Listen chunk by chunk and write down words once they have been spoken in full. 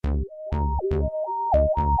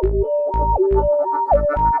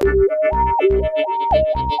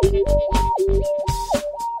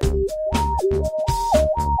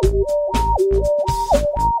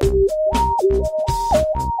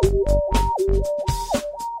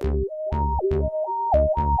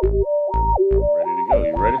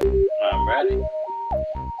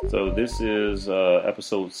So this is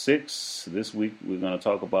episode 6. This week we're going to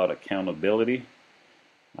talk about accountability.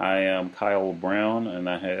 I am Kyle Brown and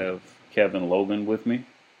I have Kevin Logan with me.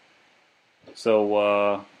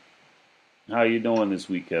 So how you doing this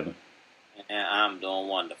week, Kevin? I'm doing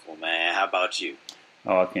wonderful, man. How about you?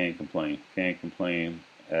 Oh, I can't complain. Can't complain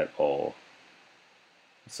at all.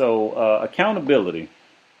 So accountability.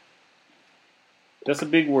 That's a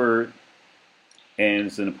big word, and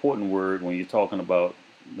it's an important word when you're talking about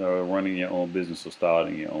running your own business or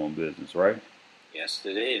starting your own business, right? Yes,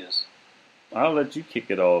 it is. I'll let you kick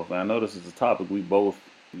it off. I know this is a topic we both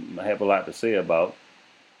have a lot to say about,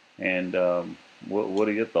 and what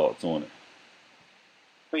are your thoughts on it?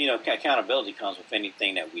 Well, accountability comes with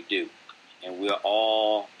anything that we do, and we're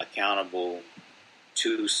all accountable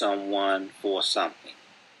to someone for something.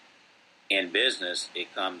 In business,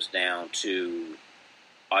 it comes down to,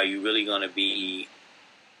 are you really going to be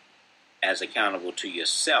as accountable to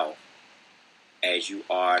yourself as you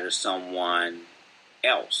are to someone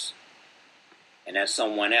else? And that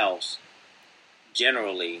someone else,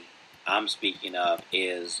 generally, I'm speaking of,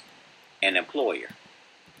 is an employer.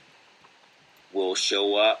 Will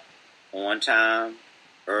show up on time,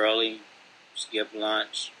 early, skip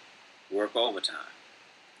lunch, work overtime.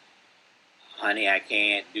 Honey, I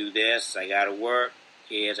can't do this. I got to work.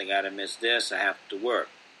 Kids, I got to miss this. I have to work.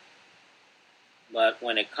 But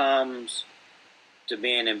when it comes to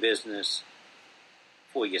being in business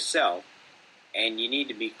for yourself, and you need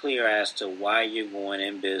to be clear as to why you're going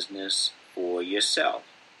in business for yourself.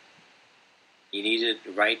 You need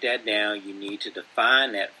to write that down. You need to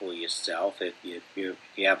define that for yourself. If you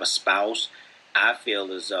have a spouse, I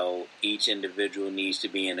feel as though each individual needs to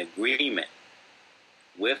be in agreement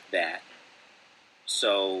with that.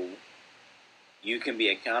 So you can be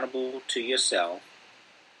accountable to yourself,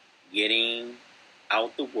 getting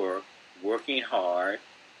out the work, working hard,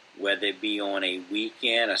 whether it be on a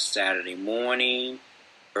weekend, a Saturday morning,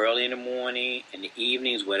 early in the morning, in the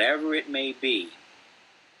evenings, whatever it may be,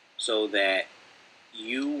 so that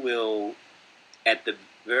you will, at the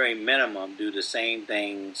very minimum, do the same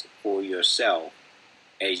things for yourself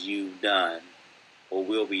as you've done or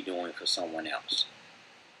will be doing for someone else.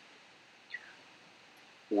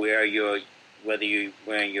 Whether you're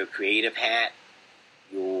wearing your creative hat,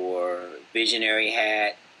 your visionary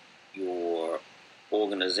hat, your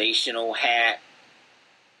organizational hat,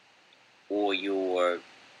 or your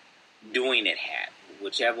doing it hat,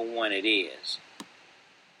 whichever one it is,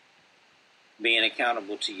 being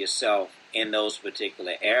accountable to yourself in those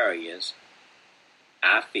particular areas,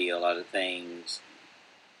 I feel are the things,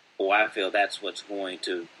 or I feel that's what's going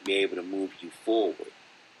to be able to move you forward.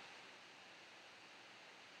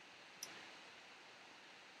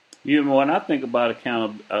 You know, when I think about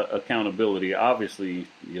accountability, obviously,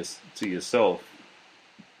 to yourself,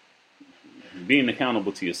 being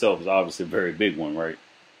accountable to yourself is obviously a very big one, right?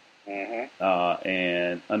 Mm-hmm.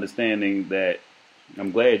 And understanding that,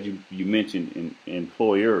 I'm glad you mentioned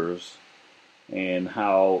employers and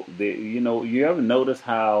how they, you ever notice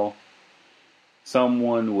how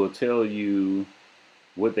someone will tell you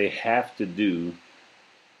what they have to do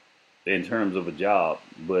in terms of a job,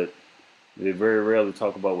 but they very rarely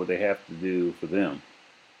talk about what they have to do for them.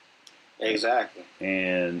 Exactly.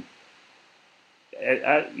 And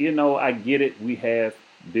I get it. We have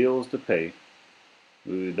bills to pay.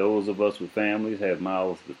 Those of us with families have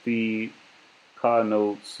mouths to feed, car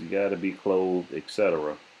notes, you got to be clothed,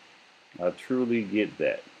 etc. I truly get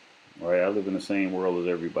that. Right? I live in the same world as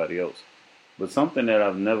everybody else. But something that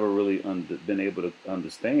I've never really been able to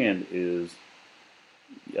understand is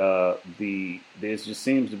there just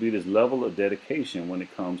seems to be this level of dedication when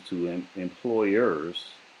it comes to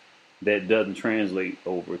employers that doesn't translate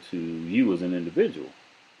over to you as an individual.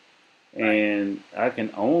 Right. And I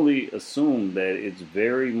can only assume that it's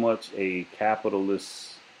very much a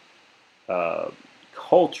capitalist,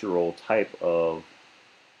 cultural type of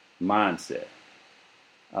mindset.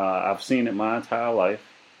 I've seen it my entire life,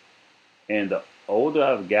 and the older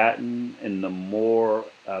I've gotten and the more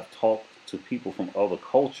I've talked to people from other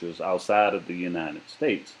cultures outside of the United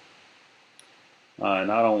States, and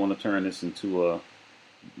I don't want to turn this into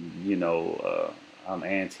I'm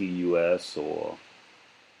anti-U.S. or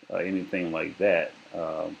anything like that.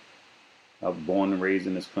 I was born and raised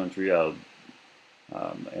in this country. I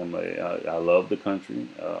love the country.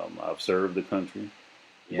 I've served the country.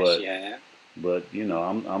 Yes, you have. But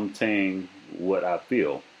I'm saying what I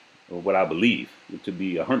feel or what I believe to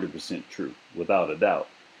be 100% true, without a doubt.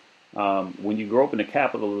 When you grow up in a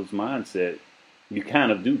capitalist mindset, you kind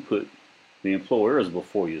of do put the employers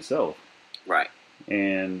before yourself. Right.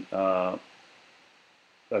 And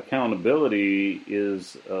accountability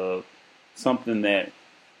is something that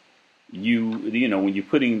you know, when you're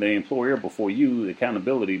putting the employer before you,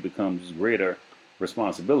 accountability becomes greater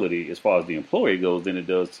responsibility as far as the employer goes than it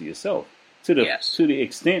does to yourself. Yes. To the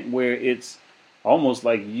extent where it's almost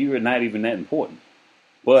like you're not even that important.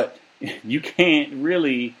 But you can't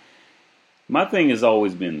really. My thing has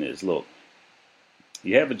always been this: look,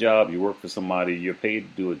 you have a job, you work for somebody, you're paid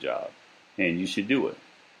to do a job, and you should do it.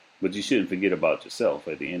 But you shouldn't forget about yourself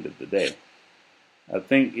at the end of the day. I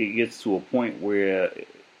think it gets to a point where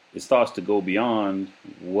it starts to go beyond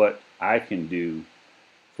what I can do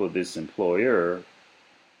for this employer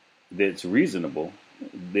that's reasonable,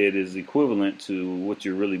 that is equivalent to what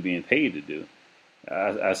you're really being paid to do.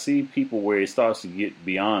 I see people where it starts to get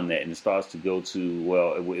beyond that and it starts to go to,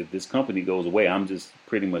 well, if this company goes away, I'm just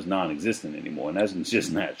pretty much non-existent anymore. And that's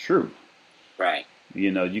just not true. Right.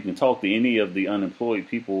 You know, you can talk to any of the unemployed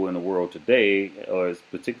people in the world today, or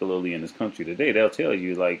particularly in this country today, they'll tell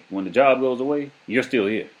you, like, when the job goes away, you're still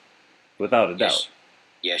here, without a doubt.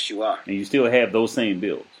 Yes, you are. And you still have those same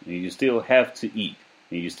bills. And you still have to eat.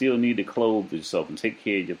 And you still need to clothe yourself and take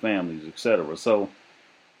care of your families, etc. So,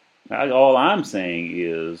 all I'm saying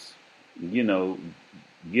is, you know,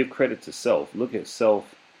 give credit to self. Look at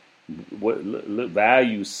self.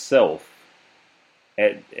 Value self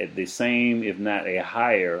at the same, if not a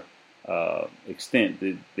higher extent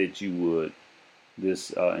that you would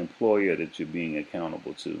this employer that you're being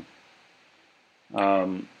accountable to.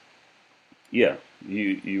 Yeah,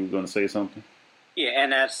 you were going to say something? Yeah,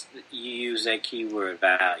 and that's, you use that keyword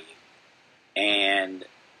value, and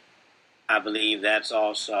I believe that's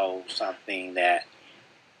also something that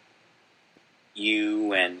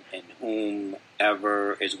you and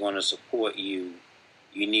whomever is going to support you,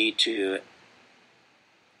 you need to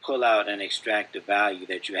pull out and extract the value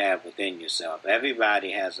that you have within yourself.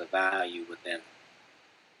 Everybody has a value within them.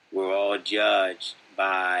 We're all judged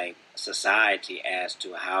by society as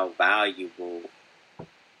to how valuable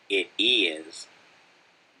it is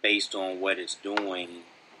based on what it's doing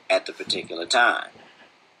at the particular time.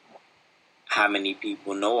 How many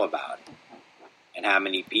people know about it? And how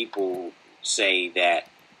many people say that,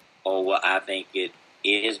 oh, well, I think it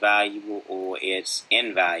is valuable, or it's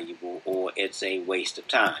invaluable, or it's a waste of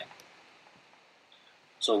time.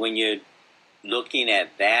 So when you're looking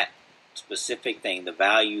at that specific thing, the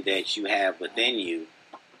value that you have within you,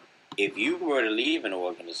 if you were to leave an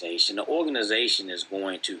organization, the organization is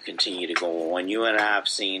going to continue to go on. You and I have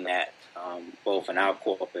seen that both in our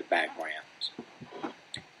corporate backgrounds.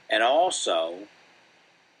 And also,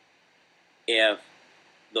 if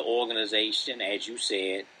the organization, as you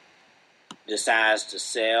said, decides to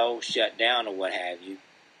sell, shut down, or what have you,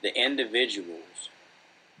 the individuals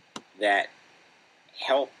that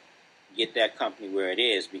help get that company where it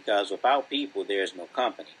is, because without people, there's no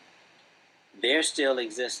company. They're still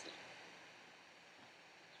existing.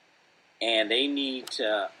 And they need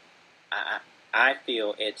to, I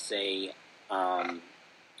feel it's a,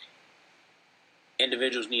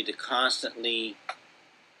 individuals need to constantly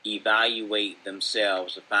evaluate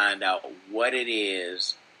themselves to find out what it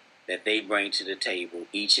is that they bring to the table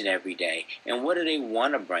each and every day, and what do they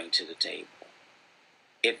want to bring to the table.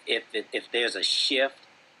 If there's a shift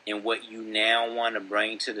in what you now want to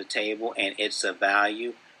bring to the table and it's a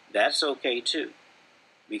value, that's okay too,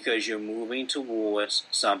 because you're moving towards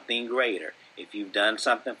something greater. If you've done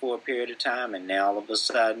something for a period of time and now all of a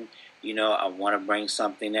sudden, you know, I want to bring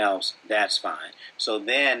something else, that's fine. So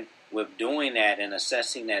then, with doing that and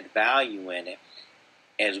assessing that value in it,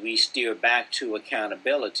 as we steer back to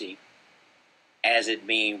accountability, as it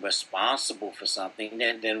being responsible for something,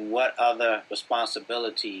 then what other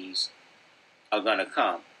responsibilities are going to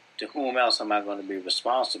come? To whom else am I going to be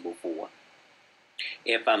responsible for?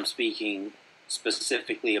 If I'm speaking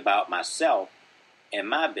specifically about myself and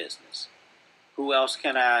my business, who else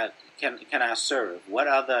can I serve? What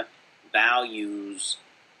other values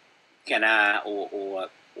can I, or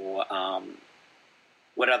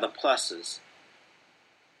what other pluses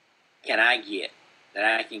can I get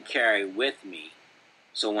that I can carry with me,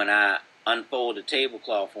 so when I unfold the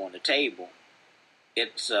tablecloth on the table,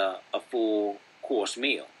 it's a full course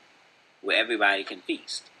meal where everybody can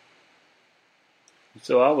feast.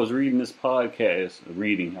 So I was reading this podcast,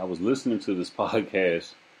 I was listening to this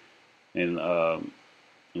podcast and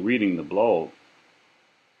reading the blog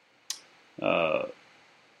by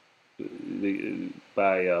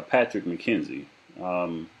Patrick McKenzie.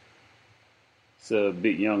 He's a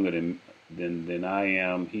bit younger than I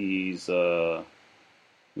am. He's a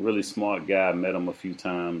really smart guy. I met him a few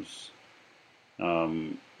times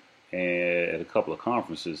and at a couple of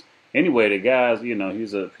conferences. Anyway, the guy's, you know,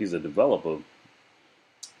 he's a developer,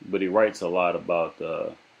 but he writes a lot about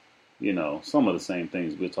some of the same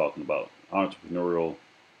things we're talking about, entrepreneurial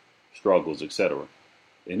struggles, etc.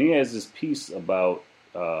 And he has this piece about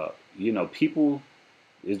people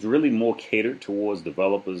is really more catered towards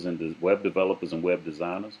developers and web developers and web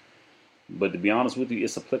designers. But to be honest with you,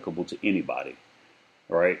 it's applicable to anybody,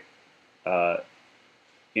 right? Uh,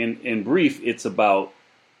 in brief, it's about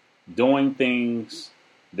doing things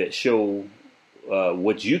that show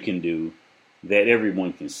what you can do that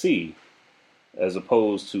everyone can see, as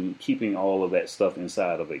opposed to keeping all of that stuff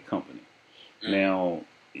inside of a company. Now,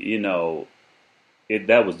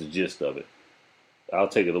 that was the gist of it. I'll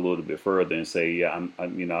take it a little bit further and say, yeah,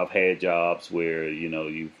 I've had jobs where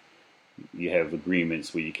you have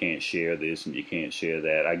agreements where you can't share this and you can't share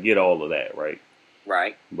that. I get all of that, right?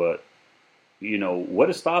 Right. But what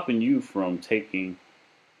is stopping you from taking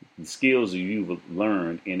the skills that you've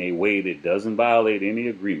learned in a way that doesn't violate any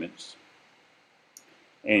agreements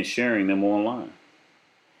and sharing them online?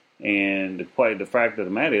 And the fact of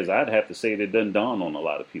the matter is, I'd have to say that it doesn't dawn on a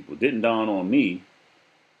lot of people. It didn't dawn on me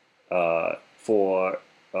for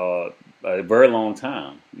a very long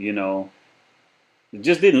time.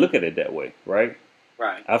 Just didn't look at it that way, right?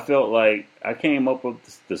 Right. I felt like I came up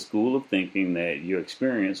with the school of thinking that your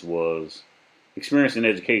experience in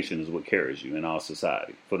education is what carries you in our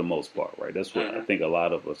society for the most part, right? That's what I think a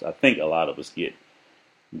lot of us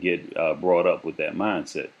get brought up with that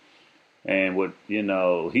mindset. And what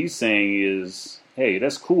he's saying is, hey,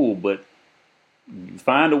 that's cool, but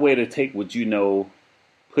find a way to take what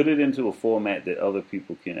put it into a format that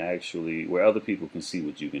where other people can see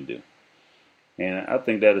what you can do. And I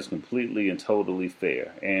think that is completely and totally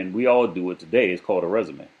fair. And we all do it today. It's called a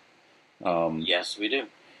resume. Yes, we do.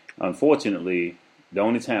 Unfortunately, the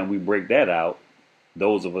only time we break that out,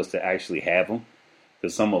 those of us that actually have them,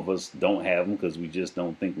 because some of us don't have them because we just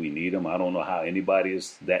don't think we need them. I don't know how anybody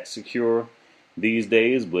is that secure these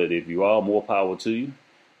days, but if you are, more power to you.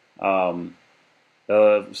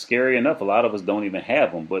 Scary enough, a lot of us don't even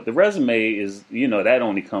have them. But the resume is, that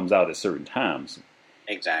only comes out at certain times.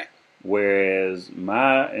 Exactly. Whereas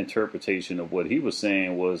my interpretation of what he was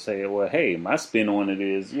saying was, hey, my spin on it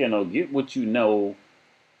is, get what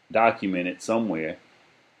document it somewhere,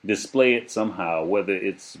 display it somehow, whether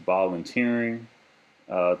it's volunteering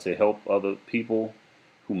to help other people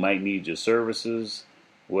who might need your services,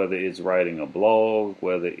 whether it's writing a blog,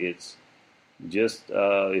 whether it's just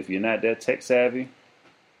if you're not that tech savvy.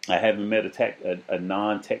 I haven't met a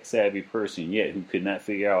non-tech savvy person yet who could not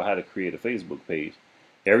figure out how to create a Facebook page.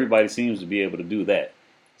 Everybody seems to be able to do that.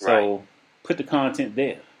 So put the content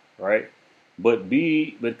there, right? But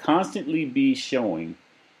constantly be showing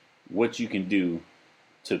what you can do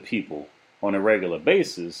to people on a regular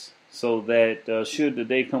basis, so that should the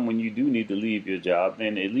day come when you do need to leave your job,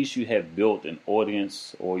 then at least you have built an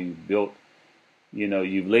audience, or you've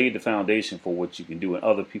laid the foundation for what you can do, and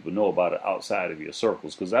other people know about it outside of your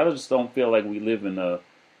circles. Because I just don't feel like we live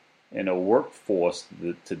in a workforce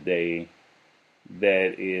today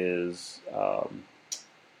that is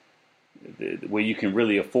where you can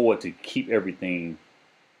really afford to keep everything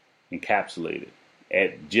encapsulated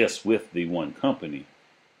at just with the one company,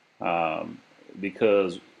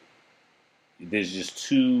 because there's just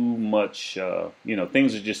too much.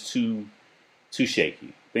 Things are just too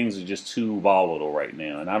shaky. Things are just too volatile right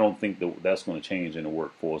now, and I don't think that's going to change in the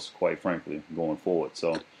workforce, quite frankly, going forward.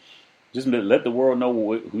 So just let the world know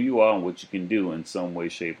who you are and what you can do in some way,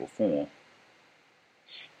 shape, or form.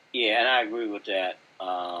 Yeah, and I agree with that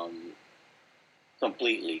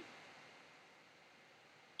completely.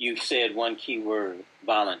 You said one key word,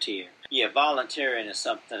 volunteer. Yeah, volunteering is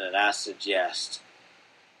something that I suggest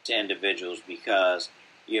to individuals, because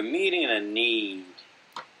you're meeting a need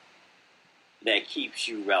that keeps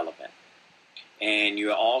you relevant. And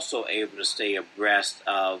you're also able to stay abreast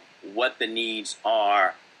of what the needs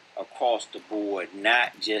are across the board,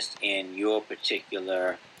 not just in your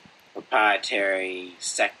particular proprietary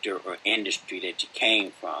sector or industry that you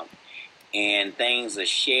came from. And things are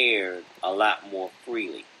shared a lot more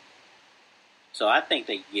freely. So I think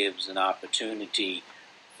that gives an opportunity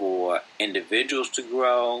for individuals to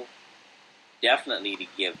grow, definitely to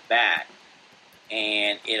give back.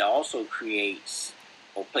 And it also creates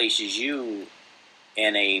or places you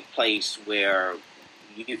in a place where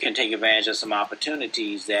you can take advantage of some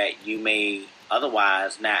opportunities that you may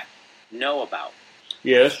otherwise not know about.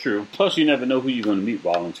 Yeah, that's true. Plus, you never know who you're going to meet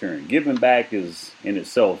volunteering. Giving back is, in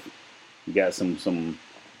itself, you got some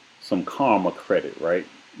karma credit, right?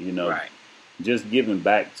 Right. Just giving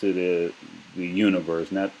back to the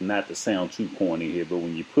universe. Not to sound too corny here, but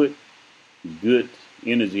when you put good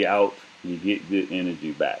energy out, you get good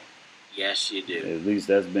energy back. Yes, you do. At least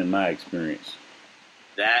that's been my experience.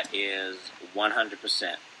 That is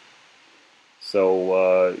 100%. So,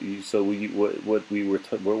 what we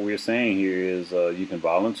were saying here is you can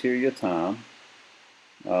volunteer your time.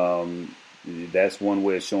 That's one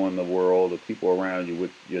way of showing the world, the people around you,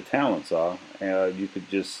 what your talents are. You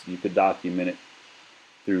could document it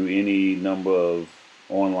through any number of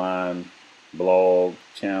online blog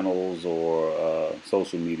channels or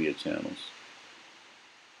social media channels.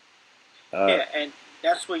 Yeah, and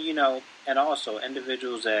that's where, and also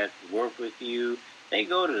individuals that work with you, they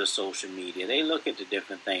go to the social media, they look at the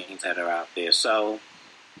different things that are out there. So,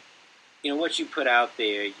 what you put out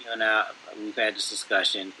there, now we've had this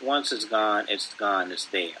discussion. Once it's gone, it's gone. It's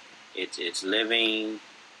there. It's living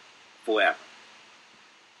forever.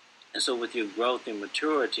 And so, with your growth and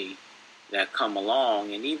maturity that come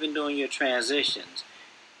along, and even during your transitions,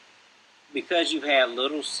 because you've had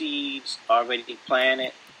little seeds already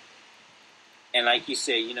planted, and like you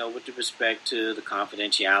said, with respect to the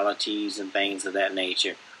confidentialities and things of that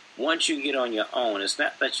nature, once you get on your own, it's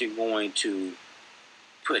not that you're going to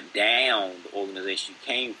put down the organization you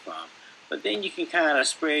came from, but then you can kind of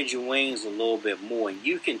spread your wings a little bit more and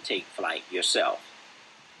you can take flight yourself.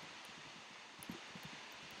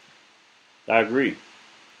 I agree.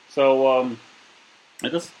 So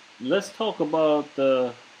let's talk about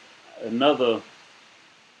another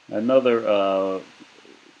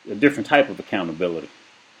a different type of accountability.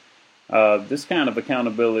 This kind of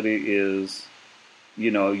accountability is,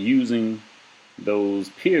 using those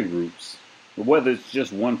peer groups, whether it's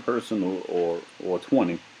just one person or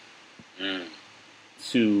 20,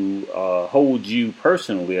 to hold you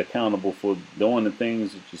personally accountable for doing the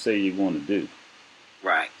things that you say you're going to do.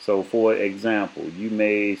 Right. So, for example, you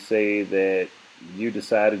may say that you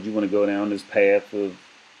decided you want to go down this path of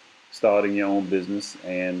starting your own business,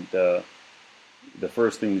 and the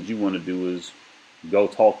first thing that you want to do is go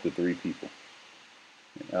talk to 3 people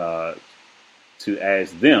to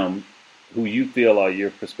ask them who you feel are your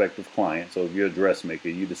prospective clients. So if you're a dressmaker,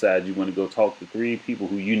 you decide you want to go talk to 3 people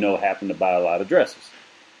who happen to buy a lot of dresses.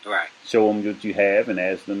 Right. Show them what you have and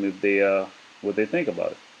ask them if they what they think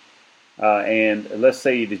about it. And let's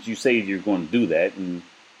say that you say you're going to do that, and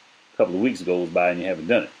a couple of weeks goes by and you haven't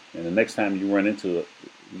done it. And the next time you run into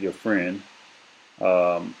your friend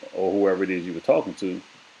or whoever it is you were talking to,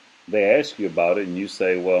 they ask you about it, and you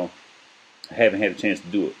say, "Well, I haven't had a chance to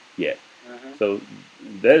do it yet." Mm-hmm. So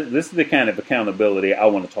this is the kind of accountability I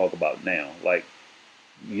want to talk about now. Like,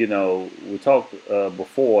 we talked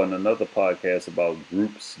before in another podcast about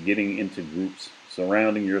groups, getting into groups,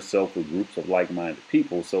 surrounding yourself with groups of like-minded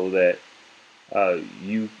people, so that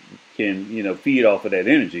you can, feed off of that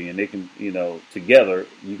energy, and they can, together,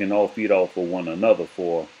 you can all feed off of one another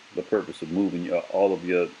for the purpose of moving all of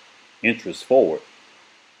your interests forward.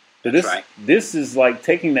 So this is like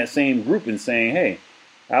taking that same group and saying, "Hey,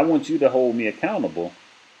 I want you to hold me accountable,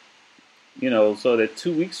 so that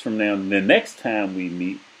 2 weeks from now, the next time we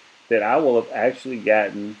meet, that I will have actually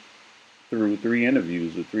gotten through 3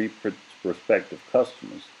 interviews with 3 prospective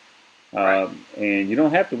customers." Right. And you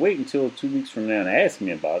don't have to wait until 2 weeks from now to ask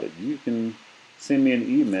me about it. You can send me an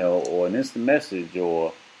email or an instant message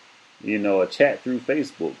or, a chat through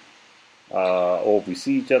Facebook. Or if we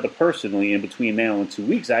see each other personally in between now and 2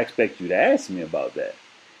 weeks, I expect you to ask me about that.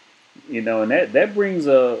 And that brings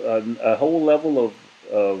a whole level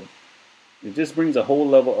of it just brings a whole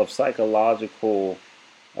level of psychological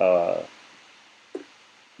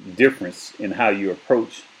difference in how you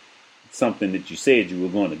approach something that you said you were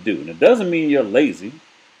going to do. And it doesn't mean you're lazy,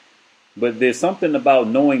 but there's something about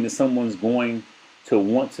knowing that someone's going to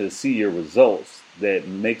want to see your results that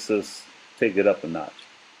makes us take it up a notch.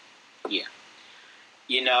 Yeah.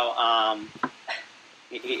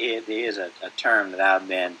 It is a term that I've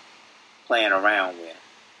been playing around with,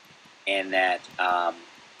 and that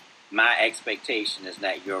my expectation is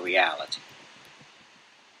not your reality.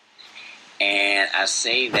 And I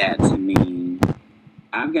say that to mean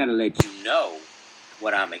I've got to let you know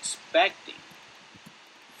what I'm expecting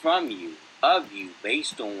from you, of you,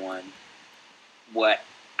 based on what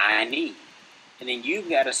I need. And then you've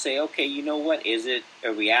got to say, okay, you know what? Is it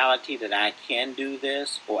a reality that I can do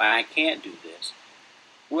this or I can't do this?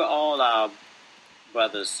 We're all our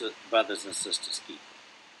brothers and sisters' keeper.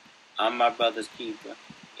 I'm my brother's keeper,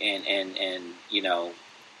 and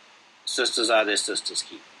sisters are their sisters'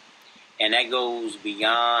 keeper. And that goes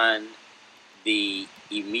beyond the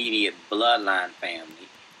immediate bloodline family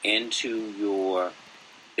into your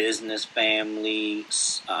business family,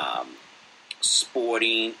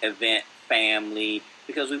 sporting event family,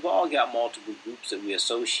 because we've all got multiple groups that we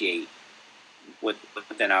associate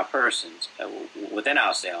within our persons, within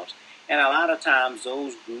ourselves. And a lot of times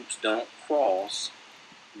those groups don't cross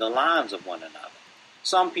the lines of one another.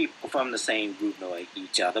 Some people from the same group know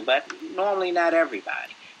each other, but normally not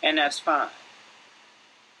everybody. And that's fine.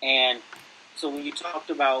 And so when you talked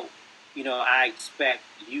about, I expect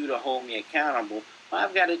you to hold me accountable, well,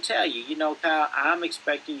 I've got to tell you, Kyle, I'm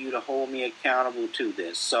expecting you to hold me accountable to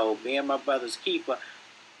this. So being my brother's keeper,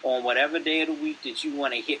 on whatever day of the week that you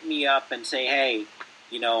want to hit me up and say, hey,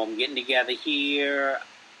 I'm getting together here,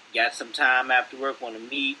 got some time after work, want to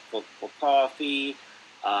meet for coffee,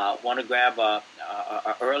 want to grab a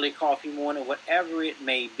early coffee morning, whatever it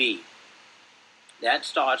may be. That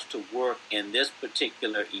starts to work in this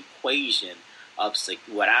particular equation of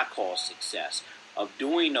what I call success, of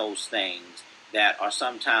doing those things that are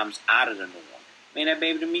sometimes out of the norm. May not be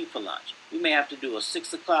able to meet for lunch. We may have to do a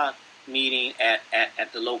 6 o'clock meeting at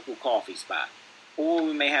the local coffee spot. Or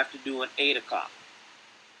we may have to do an 8 o'clock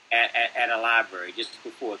at a library just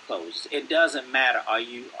before it closes. It doesn't matter.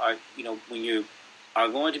 When you are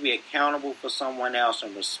going to be accountable for someone else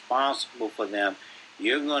and responsible for them,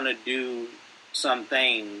 you're going to do some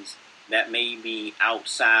things that may be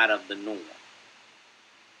outside of the norm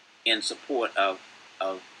in support of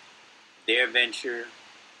their venture,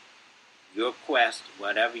 your quest,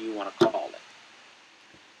 whatever you want to call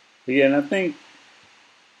it. Yeah, and I think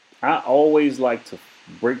I always like to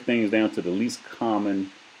break things down to the least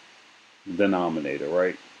common denominator,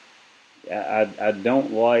 right? I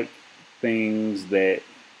don't like things that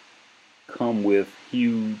come with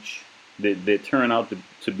huge, that turn out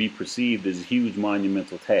to be perceived as huge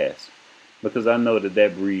monumental tasks, because I know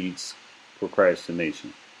that breeds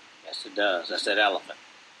procrastination. Yes, it does. That's that elephant.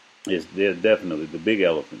 They're definitely the big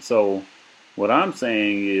elephant. So what I'm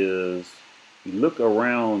saying is, look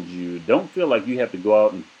around you. Don't feel like you have to go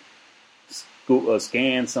out and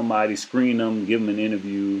scan somebody, screen them, give them an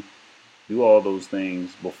interview, do all those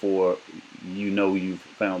things before you've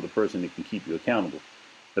found the person that can keep you accountable.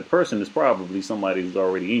 The person is probably somebody who's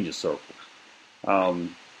already in your circle.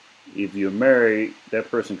 If you're married, that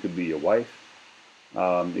person could be your wife.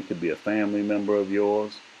 It could be a family member of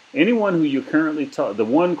yours. Anyone who you're currently the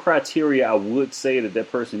one criteria I would say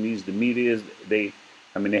that person needs to meet is they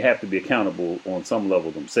have to be accountable on some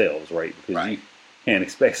level themselves, right? Because right. You can't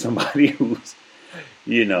expect somebody who's,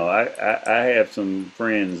 I have some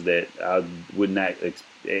friends that I would not,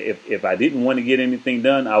 if I didn't want to get anything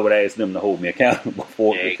done, I would ask them to hold me accountable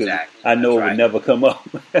for it, because exactly. I know That's it would never come up.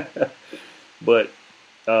 But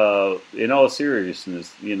in all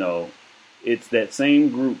seriousness, it's that same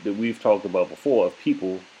group that we've talked about before of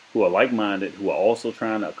people who are like-minded, who are also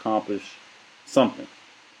trying to accomplish something.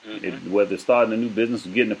 Mm-hmm. Whether starting a new business or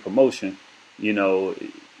getting a promotion,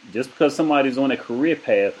 just because somebody's on a career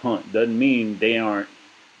path hunt doesn't mean they aren't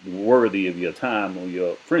worthy of your time or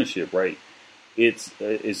your friendship, right? It's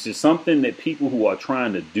just something that people who are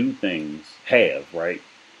trying to do things have, right?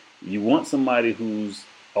 You want somebody who's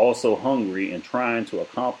also hungry and trying to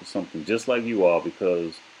accomplish something just like you are,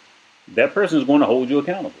 because that person is going to hold you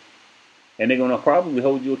accountable. And they're going to probably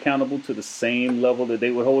hold you accountable to the same level that they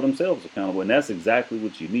would hold themselves accountable. And that's exactly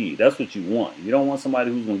what you need. That's what you want. You don't want somebody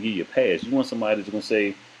who's going to give you a pass. You want somebody that's going to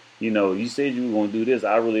say, you said you were going to do this.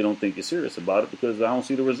 I really don't think you're serious about it because I don't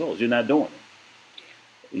see the results. You're not doing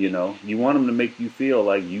it. You want them to make you feel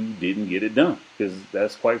like you didn't get it done. Because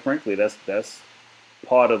that's, quite frankly, that's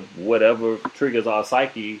part of whatever triggers our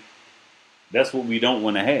psyche. That's what we don't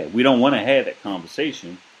want to have. We don't want to have that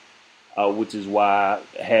conversation. Which is why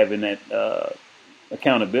having that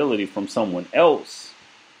accountability from someone else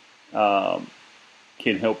can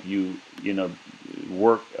help you,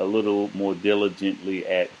 work a little more diligently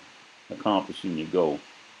at accomplishing your goal.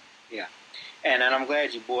 Yeah. And I'm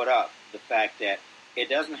glad you brought up the fact that it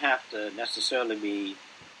doesn't have to necessarily be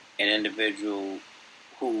an individual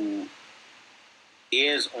who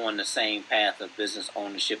is on the same path of business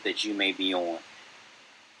ownership that you may be on.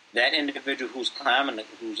 That individual who's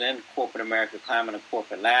in corporate America, climbing a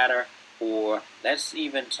corporate ladder, or let's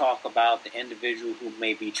even talk about the individual who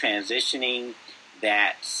may be transitioning,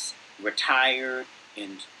 that's retired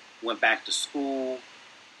and went back to school.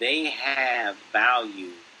 They have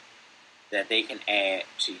value that they can add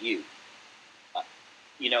to you.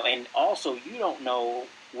 And also you don't know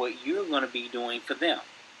what you're going to be doing for them.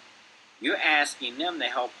 You're asking them to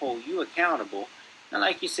help hold you accountable. And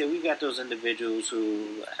like you said, we got those individuals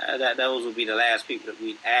who, those will be the last people that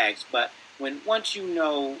we'd ask. But once you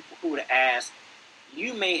know who to ask,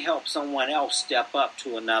 you may help someone else step up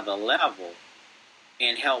to another level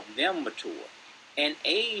and help them mature. And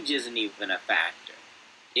age isn't even a factor.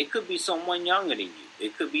 It could be someone younger than you.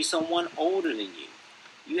 It could be someone older than you.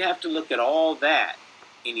 You have to look at all that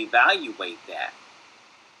and evaluate that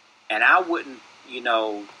And I wouldn't,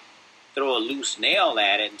 throw a loose nail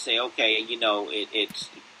at it and say, okay, it's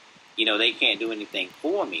they can't do anything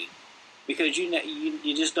for me, because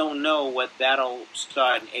you just don't know what that'll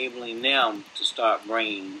start enabling them to start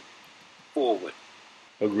bringing forward.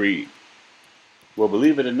 Agreed. Well,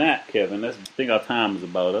 believe it or not, Kevin, I think our time is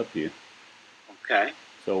about up here. Okay.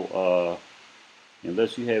 So,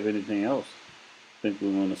 unless you have anything else, I think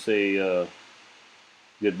we're going to say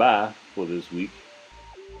goodbye for this week.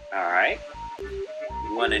 All right.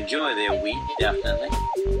 You want to enjoy their week, definitely.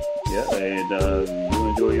 Yeah, and you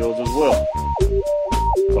enjoy yours as well.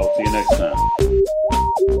 Talk to you next time.